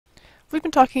We've been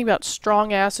talking about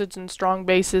strong acids and strong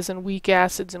bases and weak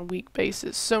acids and weak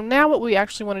bases. So now what we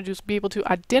actually want to do is be able to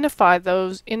identify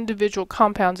those individual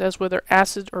compounds as whether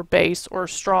acid or base or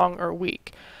strong or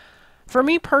weak. For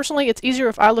me personally, it's easier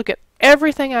if I look at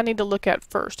everything I need to look at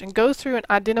first and go through and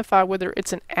identify whether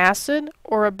it's an acid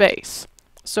or a base.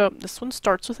 So this one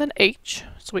starts with an H,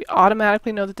 so we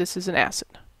automatically know that this is an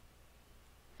acid.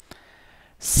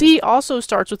 C also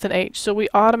starts with an H, so we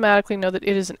automatically know that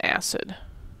it is an acid.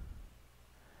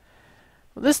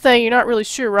 Well, this thing, you're not really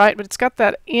sure, right? But it's got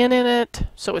that N in it,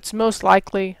 so it's most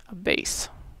likely a base.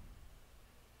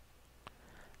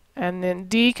 And then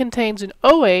D contains an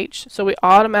OH, so we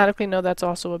automatically know that's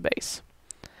also a base.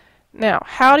 Now,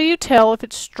 how do you tell if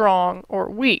it's strong or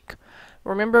weak?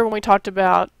 Remember when we talked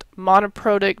about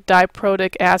monoprotic,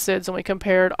 diprotic acids and we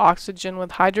compared oxygen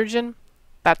with hydrogen?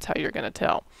 That's how you're going to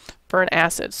tell for an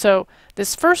acid. So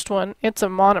this first one, it's a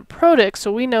monoprotic,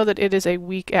 so we know that it is a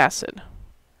weak acid.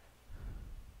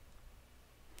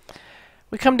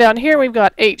 We come down here, we've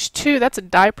got H2, that's a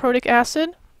diprotic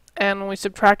acid, and when we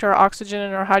subtract our oxygen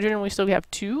and our hydrogen, we still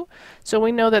have 2, so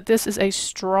we know that this is a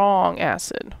strong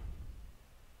acid.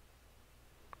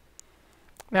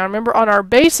 Now remember, on our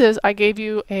bases, I gave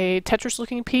you a Tetris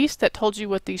looking piece that told you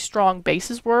what the strong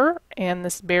bases were, and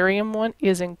this barium one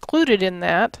is included in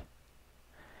that.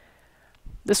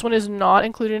 This one is not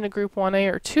included in a group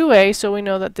 1A or 2A, so we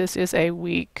know that this is a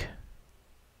weak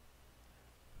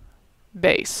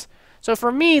base. So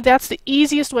for me, that's the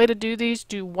easiest way to do these.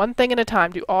 Do one thing at a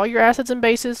time. Do all your acids and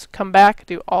bases, come back,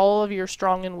 do all of your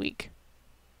strong and weak.